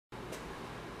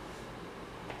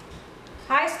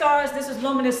Hi stars, this is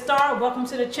Luminousz Star. Welcome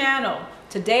to the channel.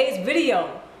 Today's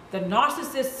video, the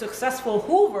narcissist's successful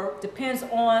Hoover depends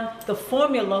on the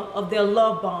formula of their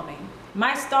love bombing.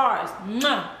 My stars,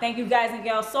 thank you guys and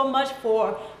gals so much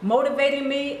for motivating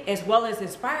me as well as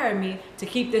inspiring me to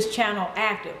keep this channel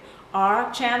active.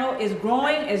 Our channel is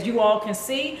growing, as you all can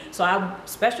see, so a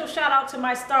special shout out to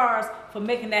my stars for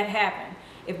making that happen.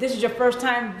 If this is your first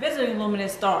time visiting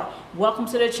Luminousz Star, welcome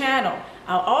to the channel.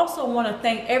 I also want to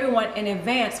thank everyone in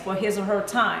advance for his or her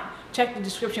time. Check the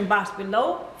description box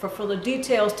below for further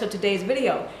details to today's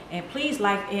video. And please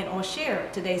like and or share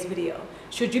today's video.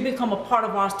 Should you become a part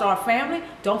of our Star family,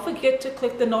 don't forget to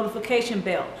click the notification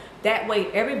bell. That way,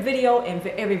 every video and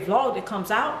every vlog that comes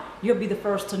out, you'll be the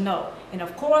first to know. And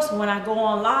of course, when I go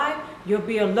on live, you'll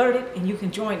be alerted and you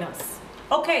can join us.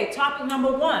 Okay, topic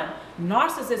number 1.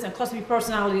 Narcissists and cluster B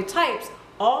personality types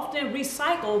often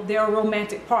recycle their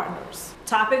romantic partners.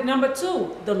 Topic number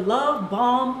 2, the love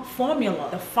bomb formula.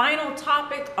 The final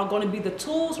topic are going to be the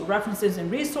tools, references, and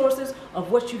resources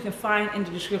of which you can find in the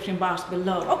description box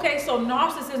below. Okay, so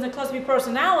narcissists and cluster B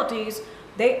personalities,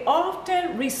 they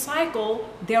often recycle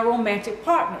their romantic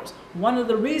partners. One of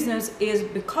the reasons is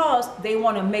because they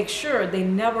want to make sure they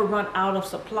never run out of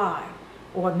supply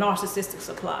or narcissistic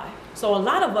supply. So a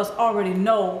lot of us already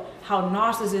know how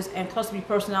narcissists and cluster B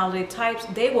personality types,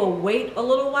 they will wait a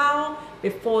little while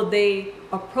before they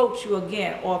approach you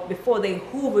again or before they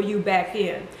hoover you back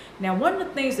in. Now, one of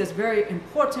the things that's very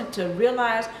important to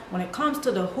realize when it comes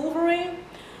to the hoovering,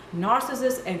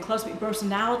 narcissists and cluster B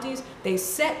personalities, they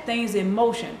set things in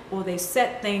motion or they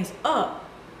set things up,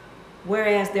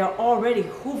 whereas they're already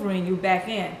hoovering you back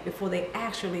in before they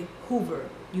actually hoover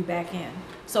you back in.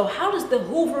 So how does the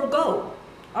hoover go?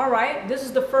 All right, this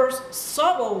is the first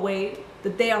subtle way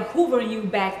that they are hoovering you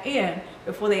back in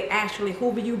before they actually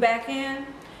hoover you back in.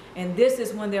 And this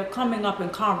is when they're coming up in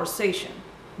conversation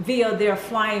via their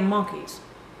flying monkeys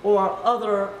or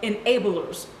other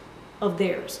enablers of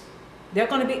theirs. They're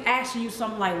going to be asking you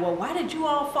something like, well, why did you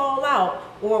all fall out?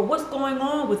 Or what's going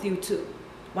on with you two?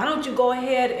 Why don't you go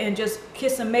ahead and just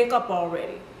kiss and make up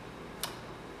already?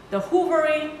 The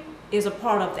hoovering is a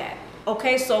part of that.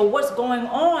 Okay, so what's going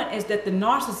on is that the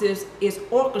narcissist is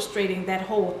orchestrating that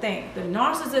whole thing. The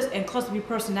narcissist and cluster B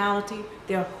personality,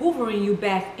 they're hoovering you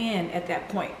back in at that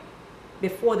point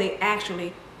before they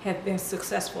actually have been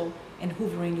successful in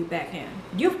hoovering you back in.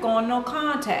 You've gone no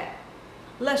contact.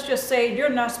 Let's just say you're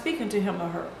not speaking to him or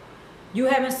her. You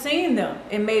haven't seen them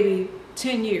in maybe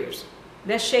 10 years.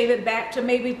 Let's shave it back to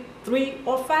maybe 3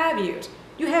 or 5 years.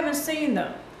 You haven't seen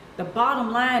them. The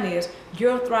bottom line is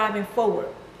you're thriving forward.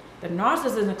 The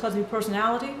narcissist and cluster B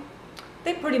personality,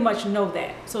 they pretty much know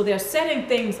that. So they're setting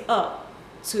things up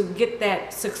to get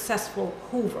that successful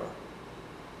hoover.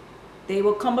 They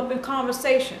will come up in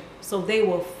conversation, so they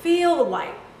will feel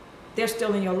like they're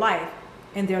still in your life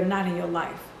and they're not in your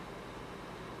life.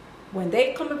 When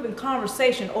they come up in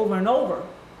conversation over and over,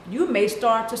 you may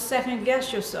start to second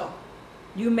guess yourself.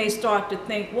 You may start to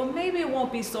think, well, maybe it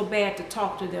won't be so bad to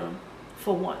talk to them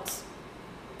for once.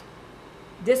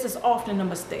 This is often a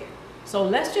mistake. So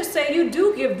let's just say you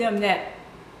do give them that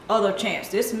other chance.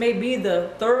 This may be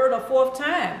the 3rd or 4th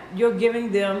time you're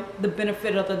giving them the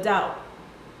benefit of the doubt.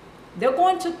 They're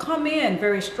going to come in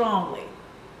very strongly.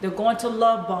 They're going to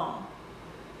love bomb.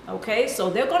 Okay,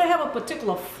 so they're going to have a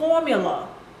particular formula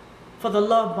for the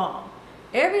love bomb.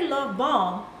 Every love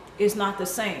bomb is not the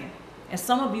same. And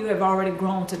some of you have already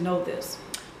grown to know this.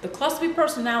 The cluster B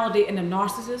personality and the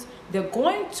narcissist, they're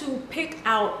going to pick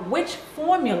out which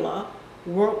formula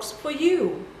works for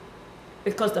you.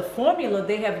 Because the formula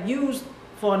they have used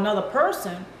for another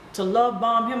person to love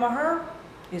bomb him or her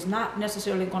is not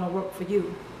necessarily going to work for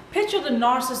you. Picture the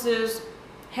narcissist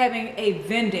having a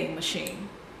vending machine.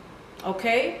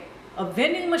 Okay? A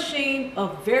vending machine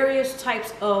of various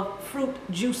types of fruit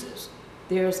juices.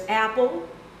 There's apple,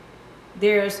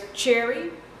 there's cherry,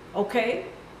 okay?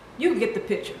 You get the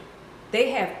picture.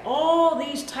 They have all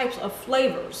these types of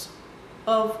flavors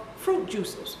of fruit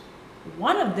juices.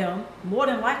 One of them, more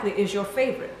than likely, is your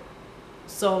favorite.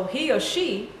 So he or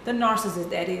she, the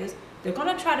narcissist that is, they're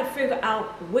going to try to figure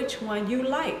out which one you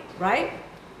like, right?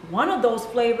 One of those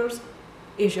flavors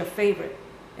is your favorite,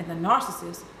 and the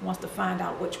narcissist wants to find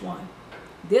out which one.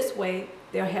 This way,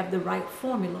 they'll have the right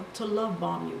formula to love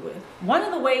bomb you with. One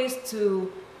of the ways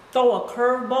to throw a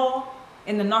curveball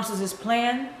in the narcissist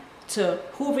plan to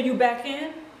hoover you back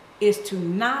in is to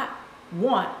not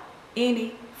want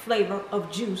any flavor of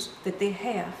juice that they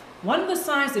have. One of the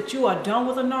signs that you are done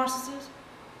with a narcissist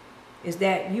is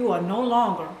that you are no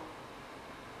longer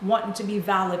wanting to be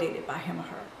validated by him or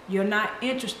her. You're not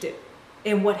interested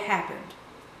in what happened.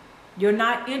 You're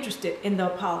not interested in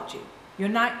the apology. You're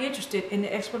not interested in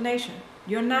the explanation.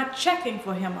 You're not checking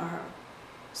for him or her.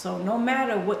 So no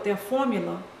matter what their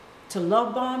formula to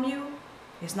love bomb you,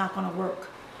 it's not going to work.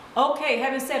 Okay,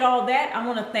 having said all that, I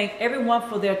want to thank everyone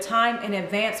for their time in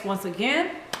advance once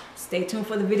again. Stay tuned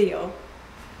for the video.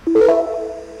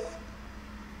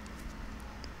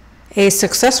 A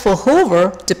successful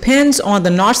Hoover depends on the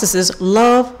narcissist's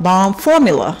love bomb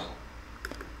formula.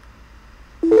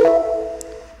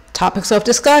 Topics of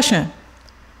discussion.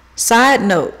 Side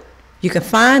note, you can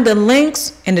find the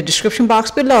links in the description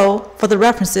box below for the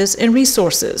references and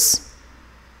resources.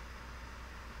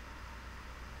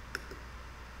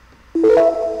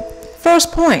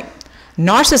 First point,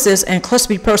 narcissists and cluster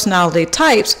B personality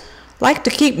types like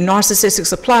to keep narcissistic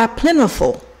supply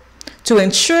plentiful. To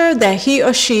ensure that he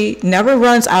or she never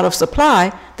runs out of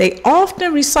supply, they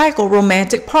often recycle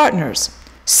romantic partners.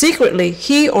 Secretly,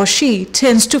 he or she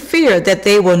tends to fear that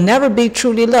they will never be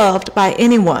truly loved by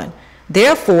anyone.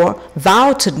 Therefore,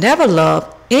 vow to never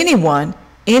love anyone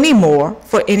anymore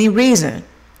for any reason.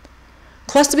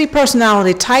 Cluster B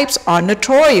personality types are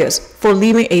notorious for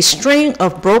leaving a string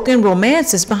of broken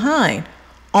romances behind,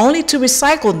 only to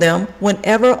recycle them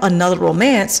whenever another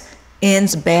romance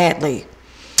ends badly.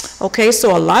 Okay,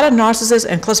 so a lot of narcissists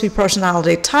and cluster B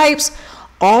personality types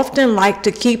often like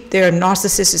to keep their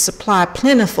narcissistic supply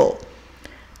plentiful.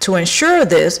 To ensure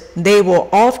this, they will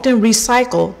often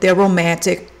recycle their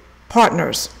romantic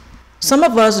partners. Some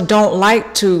of us don't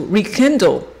like to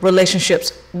rekindle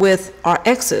relationships with our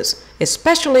exes,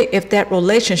 especially if that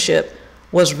relationship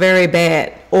was very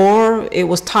bad or it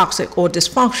was toxic or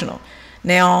dysfunctional.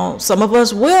 Now, some of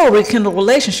us will rekindle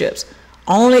relationships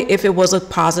only if it was a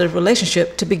positive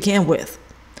relationship to begin with.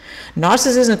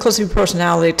 Narcissists and cluster B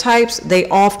personality types, they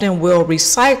often will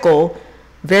recycle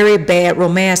very bad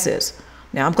romances.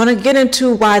 Now, I'm going to get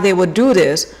into why they would do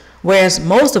this, whereas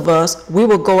most of us, we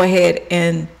will go ahead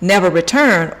and never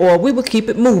return, or we will keep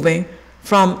it moving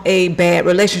from a bad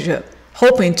relationship,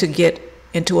 hoping to get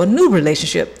into a new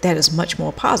relationship that is much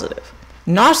more positive.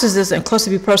 Narcissists and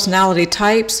cluster B personality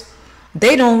types,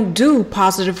 they don't do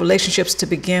positive relationships to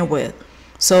begin with.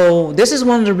 So this is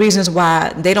one of the reasons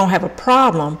why they don't have a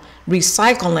problem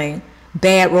recycling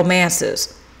bad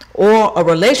romances or a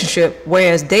relationship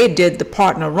whereas they did the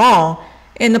partner wrong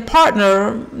and the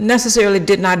partner necessarily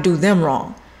did not do them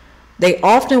wrong. They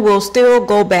often will still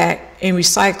go back and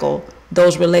recycle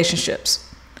those relationships.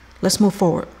 Let's move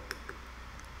forward.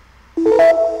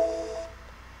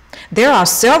 There are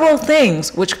several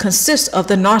things which consist of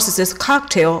the narcissist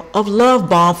cocktail of love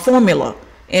bomb formula,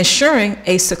 ensuring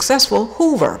a successful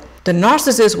Hoover. The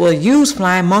narcissist will use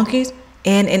flying monkeys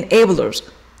and enablers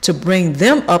to bring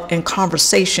them up in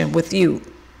conversation with you.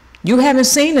 You haven't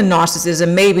seen the narcissist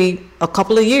in maybe a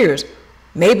couple of years.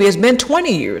 Maybe it's been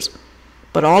 20 years.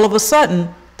 But all of a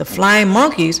sudden, the flying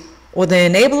monkeys or the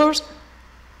enablers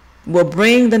will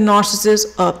bring the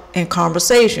narcissist up in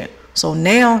conversation. So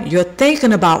now you're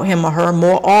thinking about him or her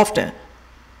more often.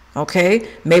 Okay?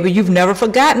 Maybe you've never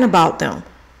forgotten about them.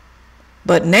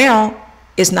 But now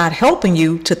it's not helping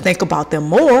you to think about them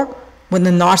more when the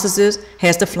narcissist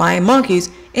has the flying monkeys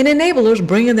and enablers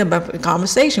bringing them up in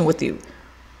conversation with you.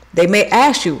 They may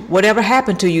ask you, whatever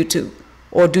happened to you two?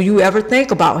 Or do you ever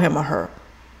think about him or her?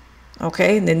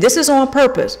 Okay, and then this is on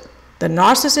purpose. The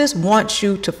narcissist wants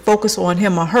you to focus on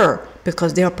him or her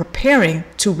because they are preparing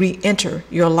to re-enter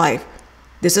your life.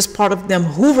 This is part of them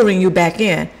hoovering you back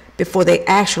in before they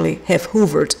actually have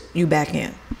hoovered you back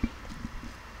in.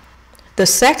 The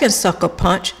second sucker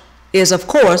punch is, of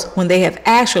course, when they have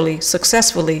actually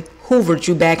successfully hoovered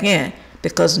you back in,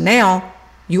 because now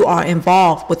you are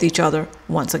involved with each other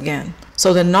once again.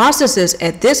 So the narcissist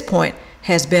at this point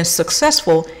has been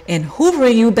successful in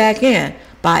hoovering you back in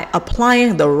by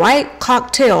applying the right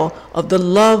cocktail of the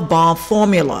love bomb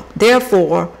formula,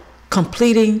 therefore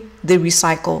completing the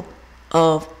recycle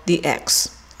of the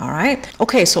X. All right.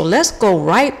 Okay, so let's go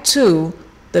right to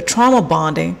the trauma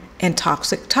bonding and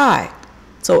toxic tie.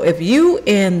 So if you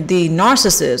and the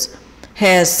narcissist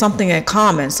has something in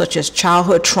common, such as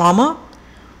childhood trauma,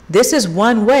 this is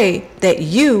one way that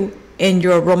you and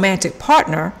your romantic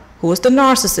partner, who is the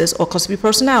narcissist or cluster B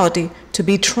personality, to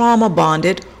be trauma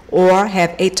bonded or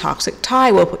have a toxic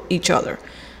tie with each other.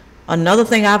 Another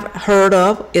thing I've heard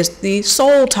of is the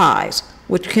soul ties,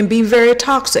 which can be very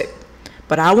toxic.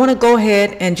 But I want to go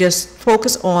ahead and just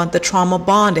focus on the trauma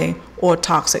bonding or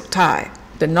toxic tie.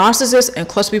 The narcissist and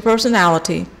cluster B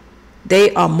personality,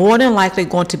 they are more than likely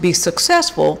going to be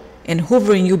successful in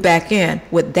hoovering you back in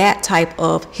with that type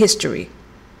of history,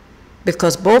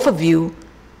 because both of you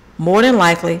more than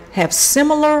likely have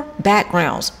similar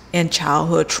backgrounds in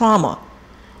childhood trauma.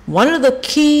 One of the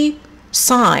key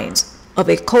signs of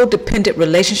a codependent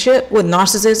relationship with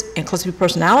narcissists and cluster B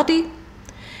personality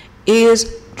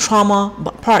is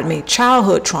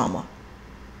childhood trauma.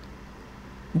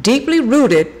 Deeply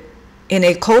rooted in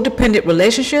a codependent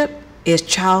relationship is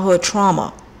childhood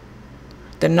trauma.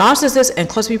 The narcissist and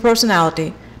cluster B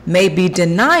personality may be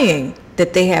denying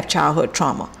that they have childhood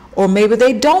trauma, or maybe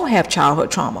they don't have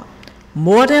childhood trauma.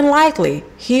 More than likely,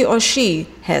 he or she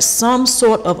has some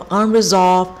sort of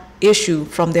unresolved issue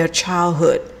from their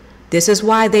childhood. This is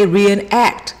why they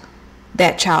reenact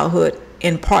that childhood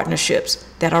in partnerships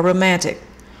that are romantic.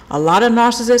 A lot of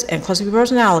narcissists and cluster B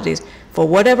personalities, for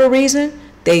whatever reason,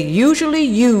 they usually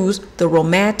use the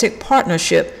romantic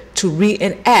partnership to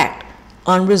reenact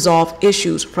unresolved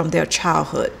issues from their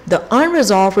childhood. The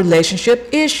unresolved relationship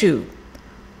issue.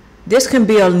 This can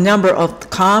be a number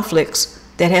of conflicts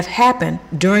that have happened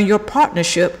during your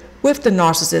partnership with the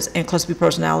narcissist and cluster B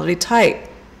personality type.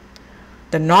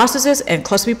 The narcissist and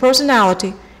cluster B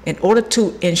personality, in order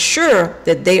to ensure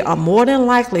that they are more than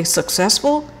likely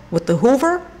successful with the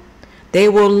Hoover, they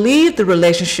will leave the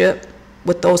relationship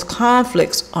with those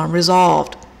conflicts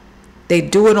unresolved. They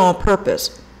do it on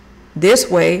purpose. This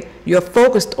way, you're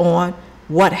focused on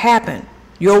what happened.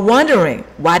 You're wondering,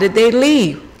 why did they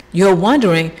leave? You're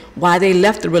wondering why they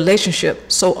left the relationship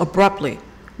so abruptly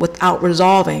without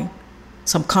resolving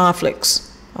some conflicts.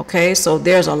 Okay, so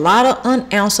there's a lot of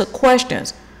unanswered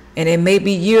questions, and it may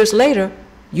be years later,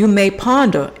 you may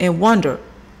ponder and wonder,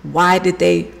 why did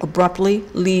they abruptly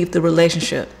leave the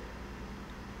relationship?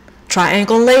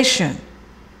 Triangulation.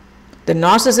 The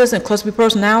narcissist and cluster B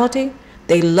personality,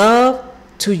 they love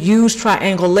to use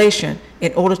triangulation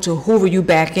in order to hoover you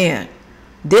back in.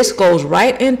 This goes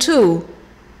right into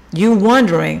you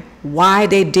wondering why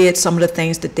they did some of the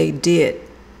things that they did.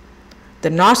 The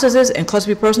narcissist and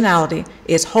cluster B personality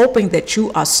is hoping that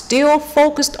you are still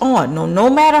focused on,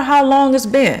 no matter how long it's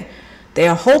been, they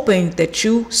are hoping that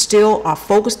you still are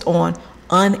focused on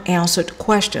unanswered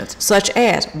questions, such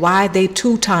as why they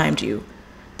two-timed you.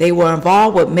 They were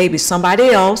involved with maybe somebody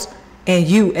else and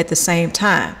you at the same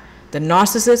time. The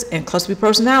narcissist and cluster B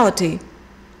personality,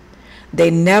 they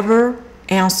never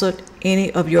answered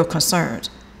any of your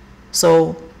concerns.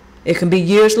 So it can be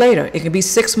years later. It can be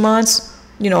 6 months,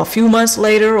 a few months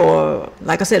later, or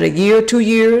like I said, a year, 2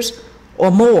 years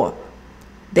or more.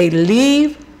 They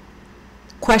leave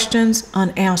questions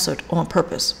unanswered on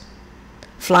purpose.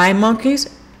 Flying monkeys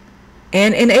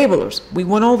and enablers, we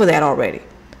went over that already.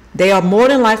 They are more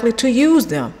than likely to use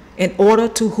them in order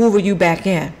to hoover you back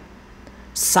in.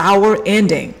 Sour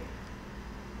ending.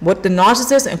 What the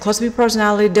narcissist and cluster B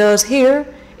personality does here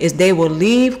is they will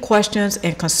leave questions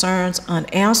and concerns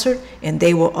unanswered, and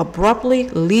they will abruptly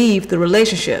leave the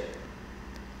relationship,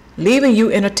 leaving you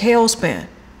in a tailspin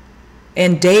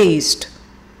and dazed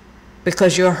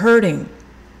because you're hurting.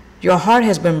 Your heart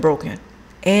has been broken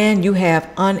and you have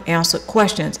unanswered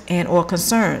questions and or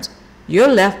concerns.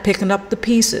 You're left picking up the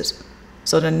pieces.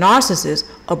 So the narcissist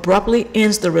abruptly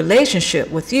ends the relationship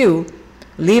with you,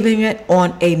 leaving it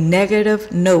on a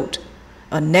negative note.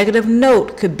 A negative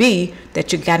note could be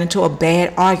that you got into a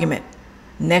bad argument.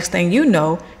 Next thing you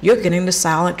know, you're getting the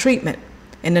silent treatment.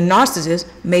 And the narcissist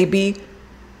may be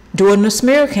doing the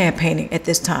smear campaigning at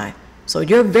this time. So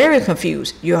you're very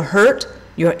confused. You're hurt,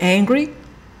 you're angry,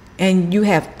 and you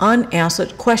have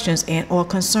unanswered questions and or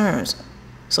concerns.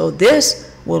 So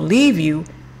this will leave you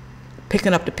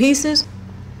picking up the pieces,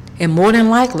 and more than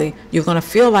likely, you're going to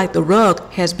feel like the rug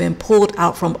has been pulled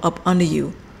out from up under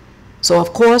you. So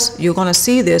of course, you're going to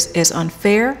see this as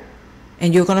unfair,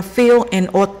 and you're going to feel and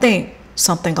or think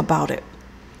something about it.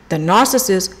 The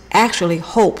narcissist actually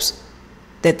hopes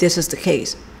that this is the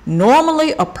case.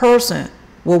 Normally, a person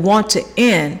will want to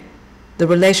end the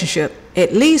relationship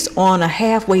at least on a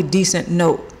halfway decent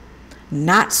note.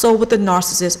 Not so with the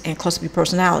narcissist and cluster B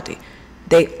personality.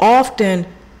 They often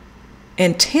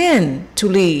intend to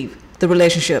leave the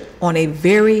relationship on a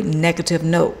very negative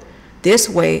note. This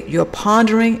way, you're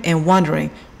pondering and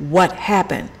wondering what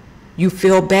happened. You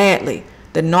feel badly.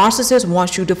 The narcissist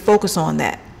wants you to focus on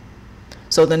that.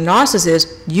 So the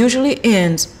narcissist usually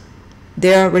ends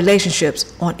their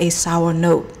relationships on a sour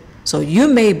note. So you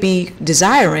may be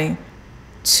desiring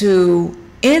to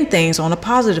end things on a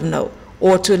positive note,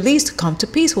 or to at least come to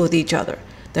peace with each other.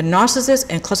 The narcissist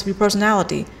and cluster B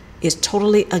personality is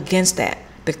totally against that,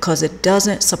 because it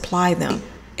doesn't supply them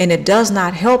and it does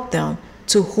not help them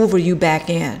to hoover you back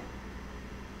in.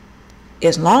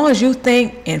 As long as you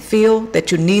think and feel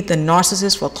that you need the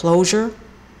narcissist for closure,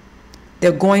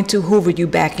 they're going to hoover you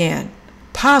back in.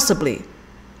 Possibly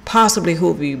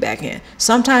hoover you back in.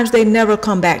 Sometimes they never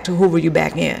come back to hoover you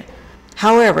back in.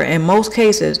 However, in most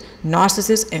cases,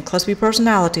 narcissists and cluster B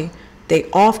personality, they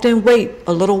often wait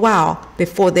a little while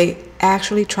before they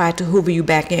actually try to hoover you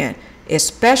back in,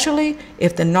 especially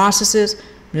if the narcissist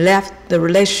left the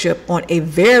relationship on a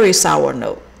very sour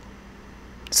note,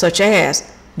 such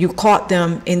as you caught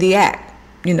them in the act.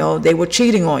 You know, they were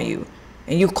cheating on you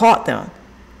and you caught them,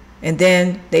 and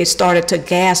then they started to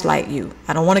gaslight you.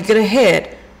 I don't want to get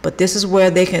ahead, but this is where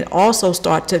they can also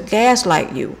start to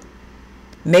gaslight you,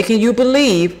 making you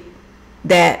believe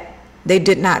that they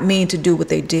did not mean to do what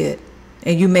they did.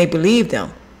 And you may believe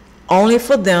them, only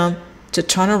for them to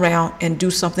turn around and do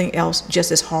something else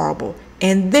just as horrible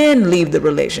and then leave the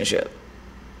relationship.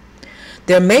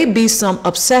 There may be some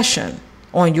obsession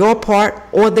on your part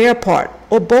or their part,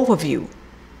 or both of you.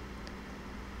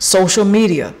 Social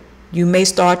media. You may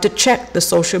start to check the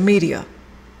social media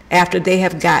after they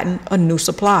have gotten a new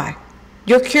supply.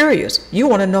 You're curious. You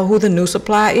want to know who the new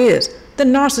supply is. The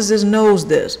narcissist knows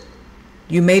this.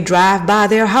 You may drive by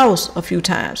their house a few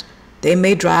times. They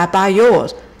may drive by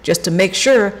yours just to make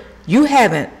sure you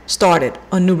haven't started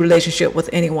a new relationship with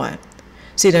anyone.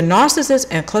 See, the narcissist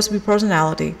and cluster B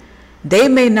personality, they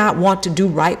may not want to do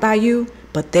right by you,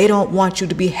 but they don't want you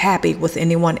to be happy with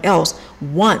anyone else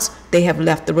once they have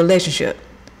left the relationship.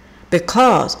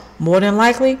 Because more than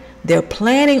likely, they're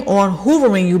planning on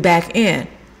hoovering you back in,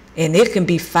 and it can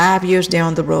be 5 years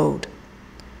down the road.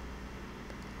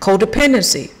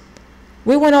 Codependency.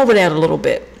 We went over that a little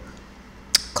bit.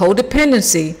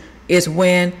 Codependency is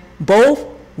when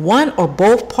one or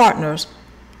both partners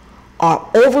are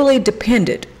overly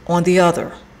dependent on the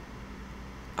other.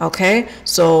 Okay,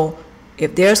 so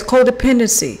if there's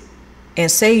codependency, and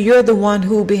say you're the one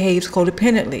who behaves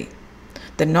codependently,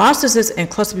 the narcissist and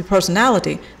cluster B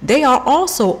personality, they are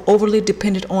also overly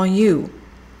dependent on you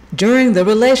during the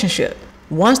relationship.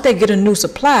 Once they get a new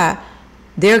supply,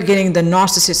 they're getting the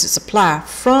narcissistic supply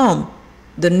from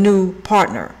the new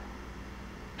partner.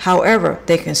 However,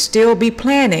 they can still be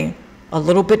planning a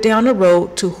little bit down the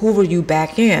road to hoover you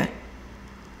back in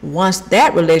once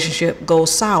that relationship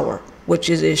goes sour, which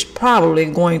is probably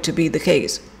going to be the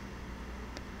case.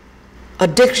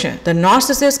 Addiction. The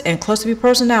narcissist and cluster B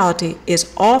personality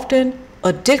is often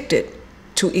addicted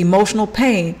to emotional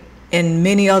pain and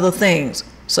many other things,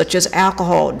 such as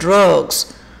alcohol,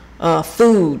 drugs,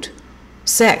 food,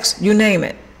 sex, you name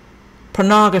it,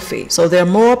 pornography. So they're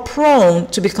more prone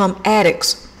to become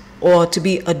addicts or to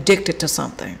be addicted to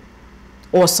something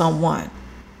or someone.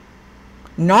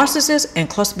 Narcissists and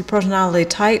cluster B personality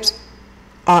types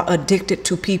are addicted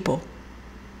to people.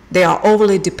 They are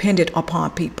overly dependent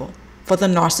upon people for the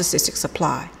narcissistic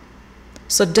supply.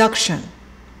 Seduction.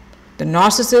 The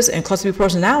narcissist and cluster B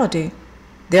personality,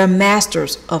 they're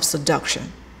masters of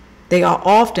seduction. They are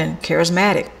often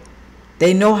charismatic.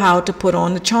 They know how to put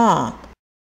on the charm.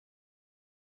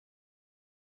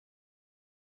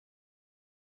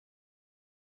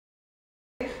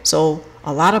 So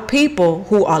a lot of people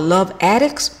who are love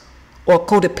addicts or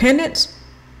codependents,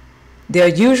 they're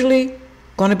usually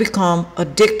going to become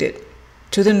addicted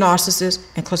to the narcissist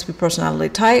and cluster B personality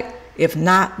type, if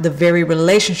not the very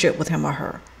relationship with him or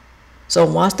her. So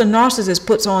once the narcissist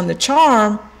puts on the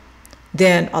charm,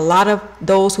 then a lot of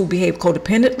those who behave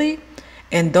codependently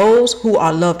and those who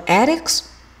are love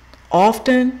addicts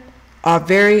often are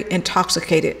very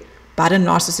intoxicated by the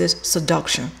narcissist's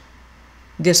seduction.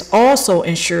 This also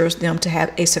ensures them to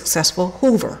have a successful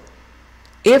hoover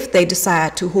if they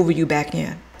decide to hoover you back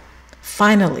in.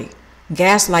 Finally,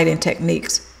 gaslighting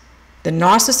techniques. The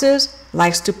narcissist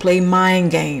likes to play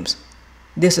mind games.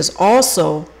 This is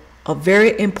also a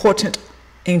very important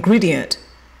ingredient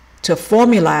to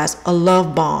formalize a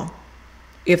love bomb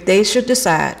if they should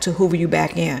decide to hoover you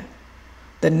back in.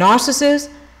 The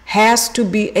narcissist has to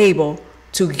be able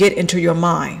to get into your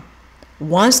mind.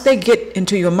 Once they get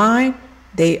into your mind,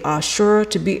 they are sure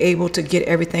to be able to get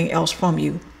everything else from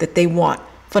you that they want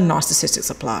for narcissistic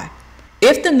supply.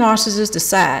 If the narcissist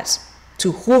decides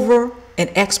to hoover an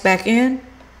ex back in,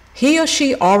 he or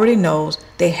she already knows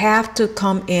they have to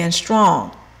come in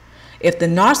strong. If the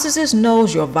narcissist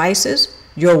knows your vices,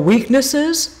 your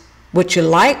weaknesses, what you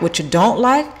like, what you don't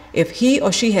like, if he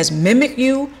or she has mimicked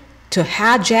you to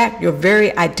hijack your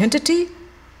very identity,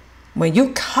 when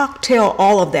you cocktail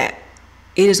all of that,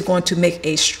 it is going to make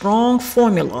a strong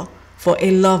formula for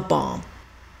a love bomb.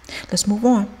 Let's move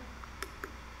on.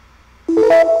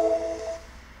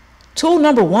 Tool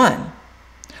number 1.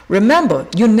 Remember,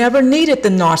 you never needed the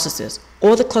narcissist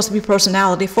or the cluster B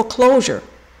personality for closure.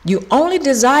 You only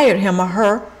desired him or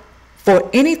her for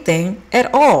anything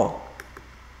at all.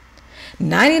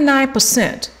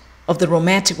 99% of the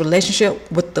romantic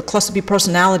relationship with the cluster B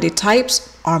personality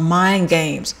types are mind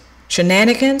games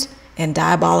shenanigans, and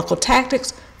diabolical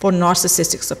tactics for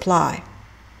narcissistic supply.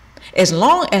 As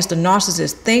long as the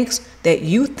narcissist thinks that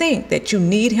you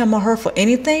need him or her for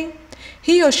anything,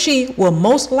 he or she will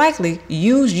most likely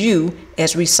use you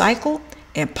as recycle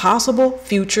and possible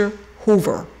future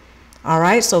Hoover. All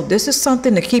right, so this is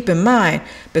something to keep in mind,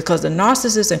 because the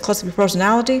narcissist and cluster B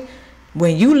personality,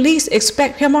 when you least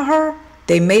expect him or her,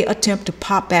 they may attempt to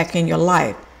pop back in your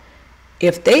life.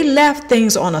 If they left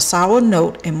things on a sour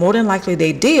note, and more than likely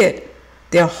they did,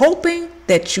 they're hoping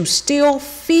that you still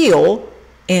feel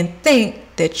and think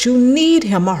that you need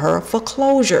him or her for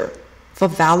closure, for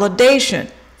validation,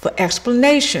 for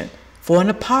explanation, for an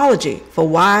apology for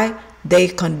why they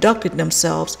conducted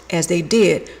themselves as they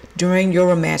did during your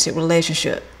romantic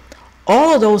relationship.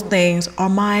 All of those things are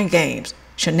mind games,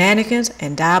 shenanigans,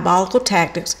 and diabolical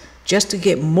tactics just to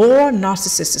get more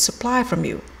narcissistic supply from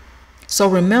you. So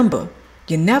remember,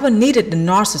 you never needed the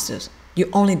narcissist. You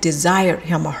only desired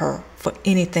him or her for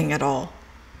anything at all.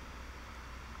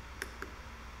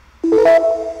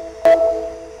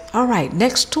 All right,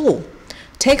 next tool.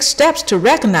 Take steps to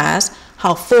recognize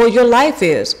how full your life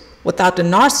is without the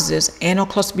narcissist and or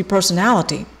cluster B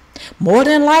personality. More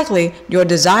than likely, your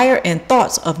desire and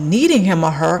thoughts of needing him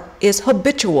or her is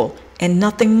habitual and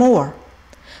nothing more.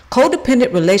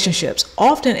 Codependent relationships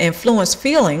often influence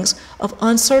feelings of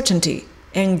uncertainty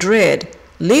and dread,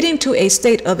 leading to a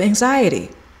state of anxiety.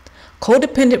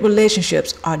 Codependent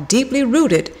relationships are deeply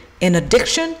rooted in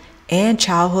addiction and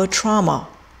childhood trauma.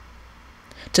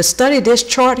 To study this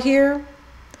chart here,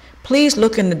 please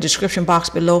look in the description box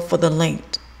below for the link.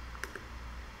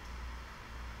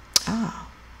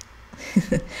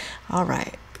 All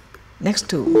right, next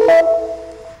tool.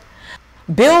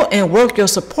 Build and work your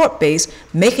support base,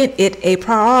 making it a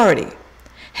priority.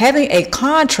 Having a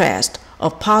contrast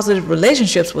of positive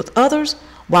relationships with others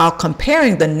while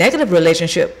comparing the negative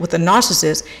relationship with the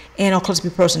narcissist and or cluster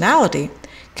B personality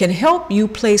can help you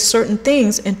place certain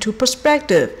things into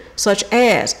perspective, such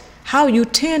as how you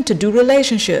tend to do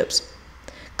relationships.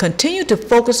 Continue to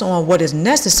focus on what is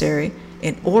necessary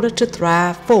in order to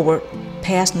thrive forward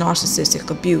past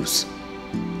narcissistic abuse.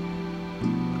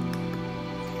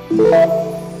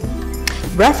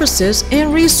 References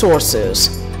and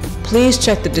resources. Please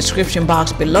check the description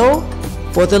box below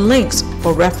for the links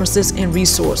for references and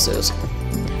resources.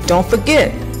 Don't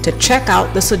forget to check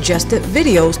out the suggested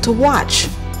videos to watch.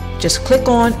 Just click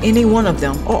on any one of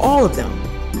them or all of them.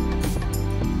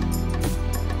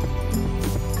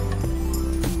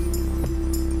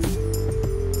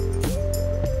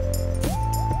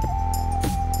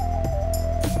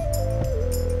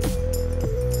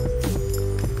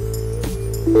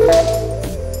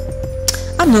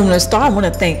 I'm Luminousz. I want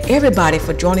to thank everybody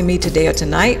for joining me today or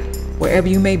tonight, wherever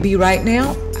you may be right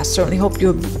now. I certainly hope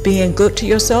you're being good to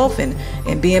yourself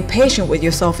and being patient with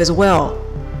yourself as well.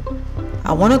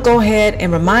 I want to go ahead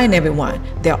and remind everyone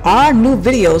there are new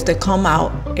videos that come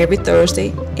out every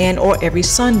Thursday and or every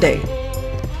Sunday.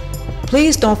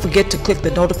 Please don't forget to click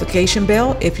the notification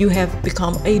bell if you have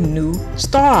become a new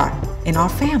star in our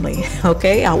family.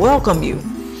 Okay, I welcome you.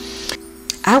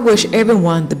 I wish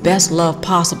everyone the best love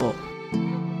possible.